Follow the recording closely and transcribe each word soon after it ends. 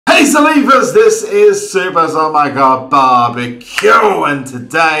Laser Leavers, this is SuperZombGBBQ, and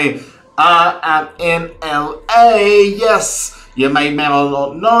today I am in LA. Yes, you may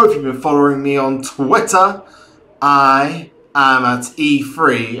not know if you've been following me on Twitter. I am at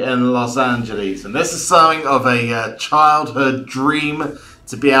E3 in Los Angeles, and this is something of a childhood dream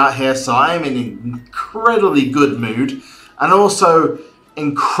to be out here, so I am in an incredibly good mood and also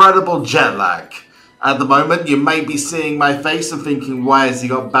incredible jet lag. At the moment, you may be seeing my face and thinking, why has he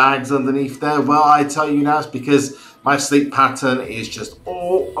got bags underneath there? Well, I tell you now, it's because my sleep pattern is just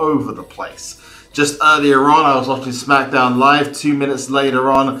all over the place. Just earlier on, I was watching SmackDown Live. 2 minutes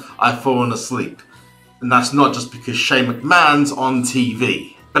later on, I've fallen asleep. And that's not just because Shane McMahon's on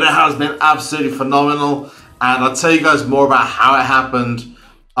TV. But it has been absolutely phenomenal. And I'll tell you guys more about how it happened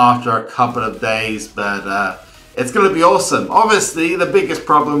after a couple of days. But it's going to be awesome. Obviously, the biggest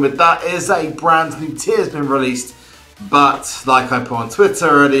problem with that is a brand new tier has been released. But, like I put on Twitter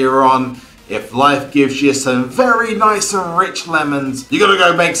earlier on, if life gives you some very nice and rich lemons, you got to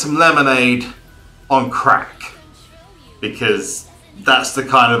go make some lemonade on crack. Because that's the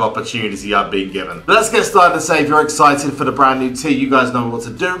kind of opportunity I've been given. But let's get started and say, if you're excited for the brand new tier, you guys know what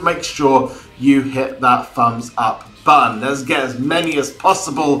to do. Make sure you hit that thumbs up button. Let's get as many as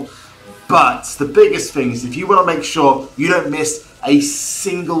possible. But the biggest thing is, if you want to make sure you don't miss a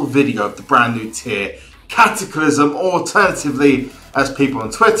single video of the brand new tier, Cataclysm, or alternatively, as people on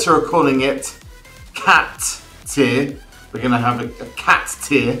Twitter are calling it, Cat tier. We're going to have a cat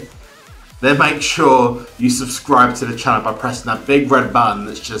tier. Then make sure you subscribe to the channel by pressing that big red button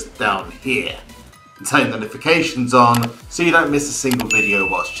that's just down here. And turn notifications on so you don't miss a single video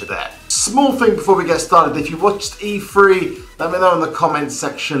whilst you're there. Small thing before we get started, if you watched E3, let me know in the comments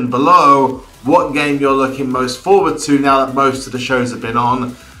section below what game you're looking most forward to now that most of the shows have been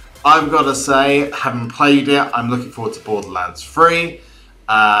on. I've got to say, haven't played it, I'm looking forward to Borderlands 3.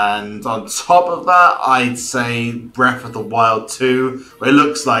 And on top of that, I'd say Breath of the Wild 2. Well, it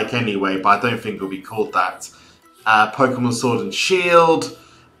looks like anyway, but I don't think it'll be called that. Pokemon Sword and Shield.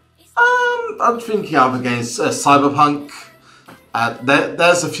 I'm thinking up against Cyberpunk.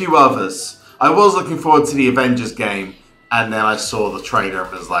 There's a few others. I was looking forward to the Avengers game, and then I saw the trailer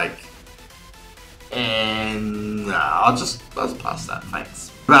and was like, nah, I'll just pass that,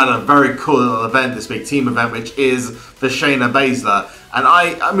 thanks. We had a very cool little event this week, team event, which is the Shayna Baszler. And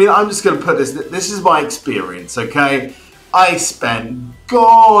I mean, I'm just going to put this is my experience, okay? I spent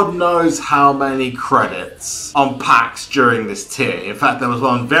God knows how many credits on packs during this tier. In fact, there was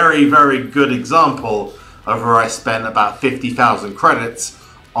one very, very good example of where I spent about 50,000 credits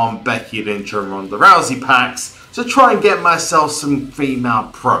on Becky Lynch and Ronda Rousey packs to try and get myself some female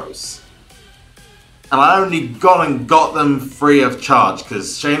pros. And I only got them free of charge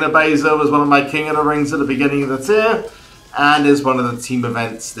because Shayna Baszler was one of my King of the Rings at the beginning of the tier and is one of the team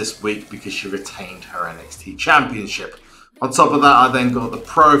events this week because she retained her NXT Championship. On top of that, I then got the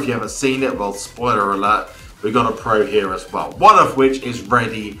Pro. If you haven't seen it, well, spoiler alert, we got a Pro here as well. One of which is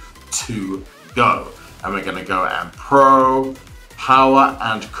ready to go. And we're going to go and Pro, Power,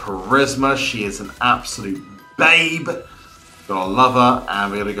 and Charisma. She is an absolute babe. Gotta love her.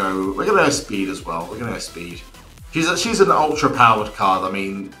 And we're gonna go Speed as well. We're gonna go Speed. She's an ultra powered card. I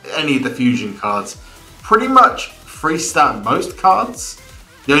mean, any of the fusion cards pretty much free stat most cards.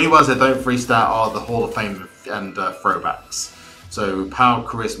 The only ones that don't free stat are the Hall of Fame and throwbacks. So Power,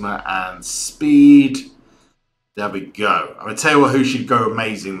 Charisma, and Speed. There we go. I'm gonna tell you what, who should go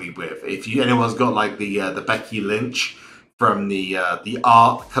amazingly with. If anyone's got like the Becky Lynch from the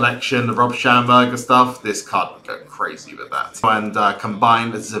art collection, the Rob Schamberger stuff, this card would go crazy with that. And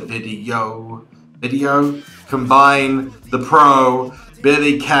combine as a video. Combine the Pro,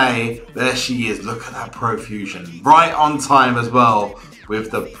 Billie Kay. There she is. Look at that Pro Fusion. Right on time as well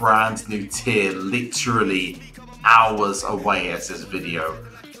with the brand new tier. Literally hours away as this video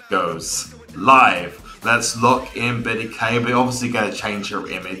goes live. Let's lock in Billie Kay. We're obviously going to change her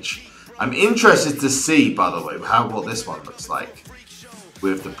image. I'm interested to see, by the way, what this one looks like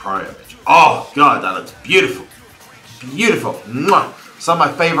with the Pro image. Oh, God, that looks beautiful. Beautiful. Mwah. Some of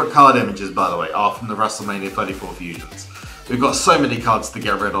my favorite card images, by the way, are from the WrestleMania 34 Fusions. We've got so many cards to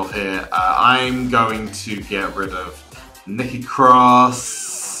get rid of here. I'm going to get rid of Nikki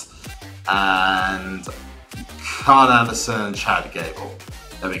Cross and Carl Anderson and Chad Gable.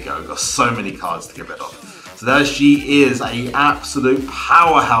 There we go. We've got so many cards to get rid of. So there she is, an absolute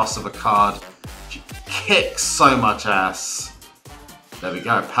powerhouse of a card. She kicks so much ass. There we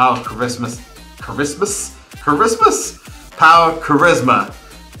go. Power, Charisma, Power, Charisma,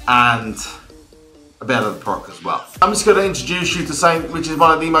 and a bit of the proc as well. I'm just going to introduce you to something which is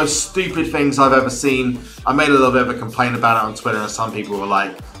one of the most stupid things I've ever seen. I made a little bit of a complaint about it on Twitter, and some people were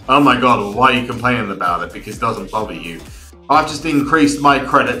like, Oh my god, why are you complaining about it? Because it doesn't bother you. I've just increased my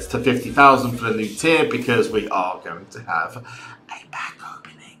credits to 50,000 for the new tier because we are going to have a pack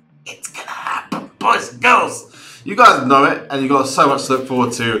opening. It's gonna happen, boys and girls. You guys know it, and you got so much to look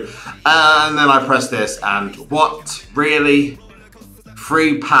forward to. And then I press this, and what? Really?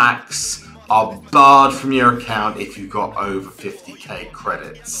 3 packs are barred from your account if you've got over 50k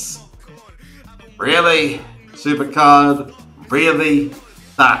credits. Really? SuperCard? Really?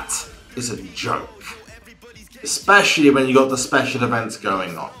 That is a joke. Especially when you got the special events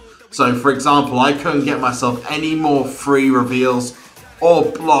going on. So for example, I couldn't get myself any more free reveals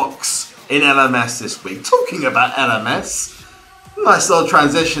or blocks in LMS this week. Talking about LMS, nice little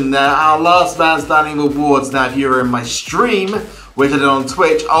transition there. Our last man standing awards. Now if you were in my stream, which I did on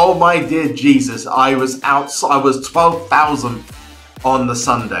Twitch, oh my dear Jesus, I was outside. I was 12,000 on the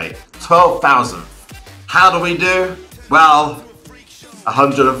Sunday. 12,000. How do we do? Well,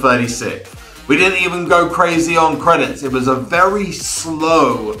 136. We didn't even go crazy on credits. It was a very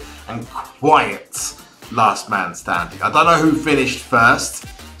slow and quiet last man standing. I don't know who finished first,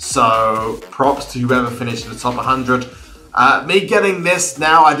 so props to whoever finished in the top 100. Me getting this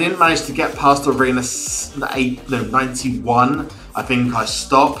now, I didn't manage to get past Arena 91. I think I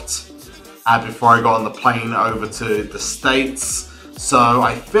stopped before I got on the plane over to the States. So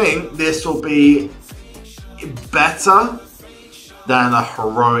I think this will be better than a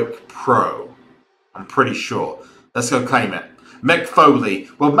Heroic Pro. I'm pretty sure. Let's go claim it. Mick Foley.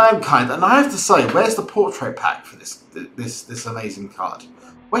 Well, Mankind, and I have to say, where's the portrait pack for this amazing card?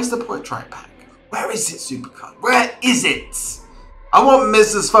 Where's the portrait pack? Where is it, SuperCard? Where is it? I want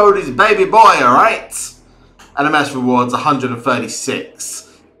Mrs. Foley's baby boy, alright? LMS rewards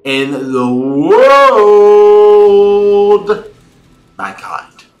 136 in the world.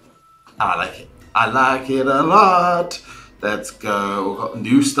 Mankind. I like it. I like it a lot. Let's go. We've got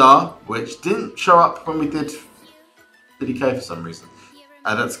New Star, which didn't show up when we did 50k for some reason.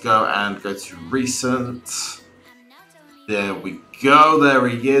 Let's go and go to recent. There we go. There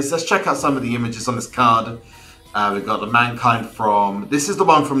he is. Let's check out some of the images on this card. We've got the Mankind from. This is the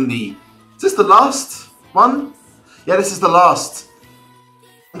one from the. Is this the last one? Yeah, this is the last.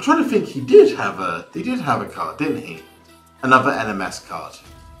 I'm trying to think. He did have a card, didn't he? Another NMS card.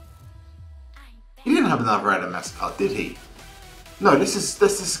 He didn't have another NMS card, did he? No,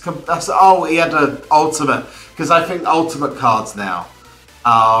 that's oh, he had an ultimate, because I think ultimate cards now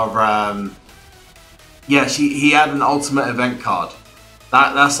are yeah, he had an ultimate event card.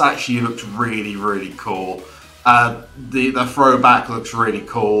 That's actually looked really cool. The throwback looks really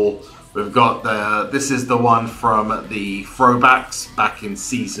cool. We've got this is the one from the throwbacks back in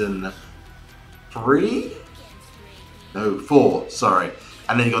season 3? No, 4, sorry.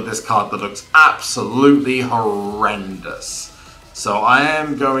 And then you got this card that looks absolutely horrendous. So I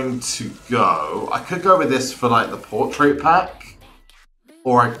am going to go. I could go with this for like the portrait pack,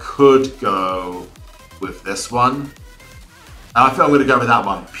 or I could go with this one. And I think I'm going to go with that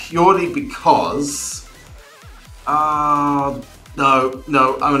one purely because. No,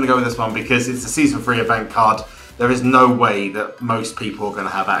 I'm going to go with this one because it's a season 3 event card. There is no way that most people are going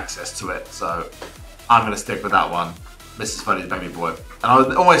to have access to it, so I'm going to stick with that one. Mrs. Foley's baby boy. And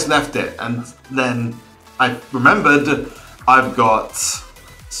I almost left it, and then I remembered I've got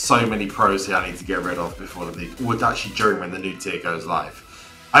so many pros here I need to get rid of before the new, well, actually during when the new tier goes live.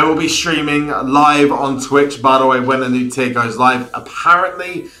 I will be streaming live on Twitch, by the way, when the new tier goes live.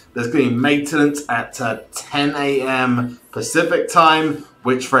 Apparently, there's going to be maintenance at 10 AM Pacific time,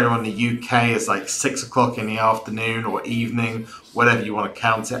 which for anyone in the UK is like 6 o'clock in the afternoon or evening, whatever you want to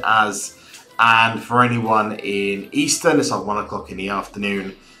count it as. And for anyone in Eastern, it's like 1 o'clock in the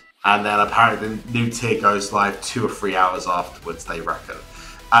afternoon. And then apparently the new tier goes live 2 or 3 hours afterwards, they reckon.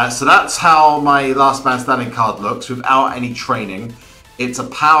 So that's how my last man standing card looks without any training. It's a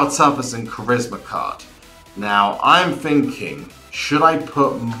power, toughness, and charisma card. Now, I'm thinking, should I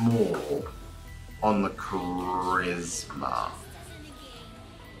put more on the charisma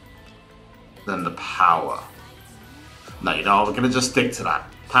than the power? No, you know, we're going to just stick to that.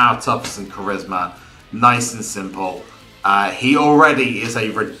 Power, toughness, and charisma. Nice and simple. He already is a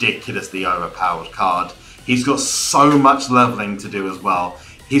ridiculously overpowered card. He's got so much leveling to do as well.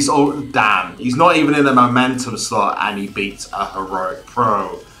 He's he's not even in a momentum slot and he beats a Heroic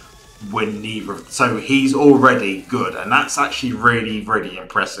Pro when neither. So he's already good, and that's actually really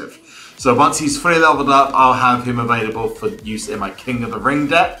impressive. So once he's fully leveled up, I'll have him available for use in my King of the Ring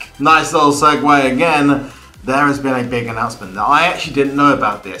deck. Nice little segue again. There has been a big announcement. Now, I actually didn't know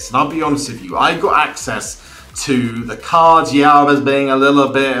about this, and I'll be honest with you, I got access to the cards, yeah, I was being a little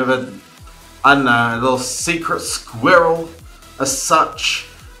bit of a, I don't know, a little secret squirrel as such.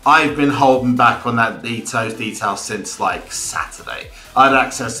 I've been holding back on those details since like Saturday. I had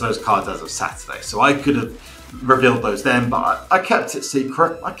access to those cards as of Saturday, so I could have revealed those then, but I kept it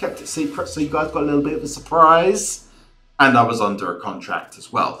secret. I kept it secret, so you guys got a little bit of a surprise. And I was under a contract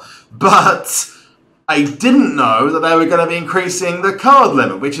as well. But I didn't know that they were going to be increasing the card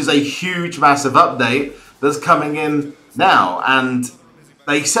limit, which is a huge, massive update that's coming in now. And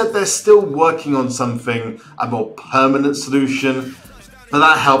they said they're still working on something, a more permanent solution. But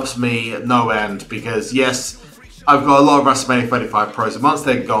that helps me at no end because, yes, I've got a lot of WrestleMania 35 Pros, and once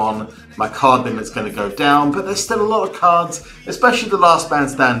they're gone, my card limit's going to go down, but there's still a lot of cards, especially the last man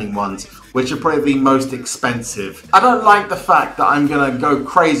standing ones, which are probably the most expensive. I don't like the fact that I'm going to go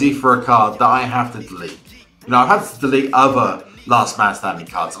crazy for a card that I have to delete. You know, I have to delete other last man standing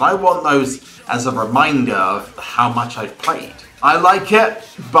cards, and I want those as a reminder of how much I've played. I like it,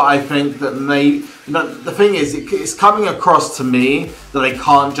 but I think that the thing is, it's coming across to me that they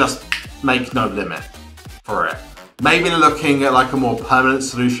can't just make no limit for it. Maybe they're looking at like a more permanent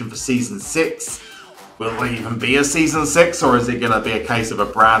solution for Season 6. Will there even be a Season 6, or is it going to be a case of a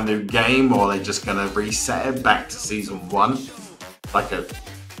brand new game, or are they just going to reset it back to Season 1? Like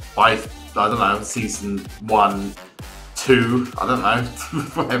I don't know, Season 1, 2, I don't know,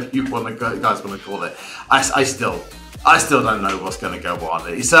 whatever you guys want to call it. I still don't know what's going to go on.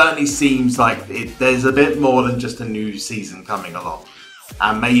 It certainly seems like there's a bit more than just a new season coming along.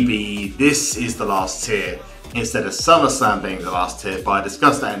 And maybe this is the last tier instead of SummerSlam being the last tier, but I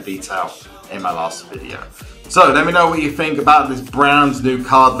discussed that in detail in my last video. So let me know what you think about this brand's new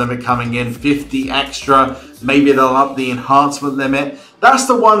card limit coming in, 50 extra. Maybe they'll up the enhancement limit. That's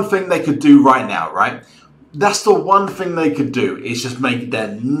the one thing they could do right now, right? That's the one thing they could do, is just make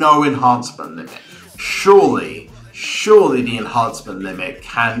there no enhancement limit. Surely the enhancement limit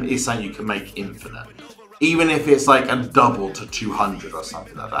is something you can make infinite. Even if it's like a double to 200 or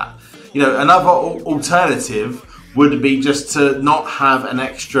something like that. You know, another alternative would be just to not have an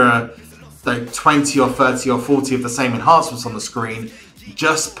extra like 20 or 30 or 40 of the same enhancements on the screen.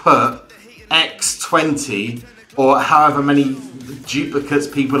 Just put X20 or however many duplicates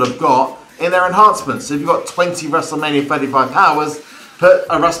people have got in their enhancements. So if you've got 20 WrestleMania 35 powers, put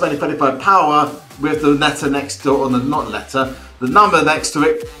a WrestleMania 35 power with the letter next to it, or the number next to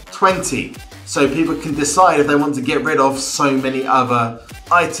it, 20. So people can decide if they want to get rid of so many other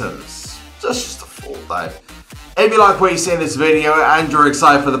items. Just a thought though. If you like what you see in this video and you're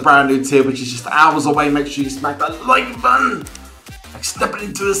excited for the brand new tier, which is just hours away, make sure you smack that like button. Like stepping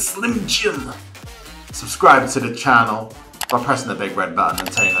into a Slim Jim. Subscribe to the channel by pressing the big red button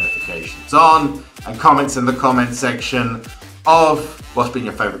and turning notifications on. And comments in the comment section of what's been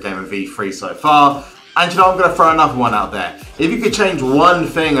your favourite game of V3 so far. And you know, I'm going to throw another one out there. If you could change one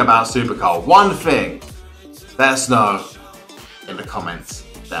thing about SuperCard, one thing, let us know in the comments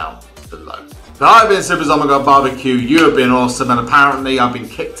down below. So I've been SuperZombGBBQ, you have been awesome, and apparently I've been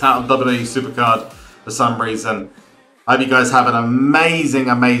kicked out of WWE SuperCard for some reason. I hope you guys have an amazing,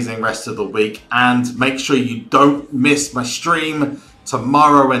 amazing rest of the week, and make sure you don't miss my stream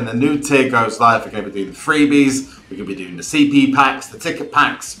tomorrow when the new tier goes live. We're going to be doing the freebies, we're going to be doing the CP packs, the ticket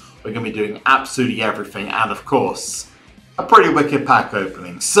packs. We're going to be doing absolutely everything, and of course, a pretty wicked pack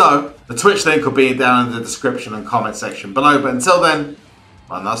opening. So, the Twitch link will be down in the description and comment section below. But until then,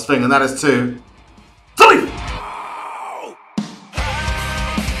 one last thing, and that is to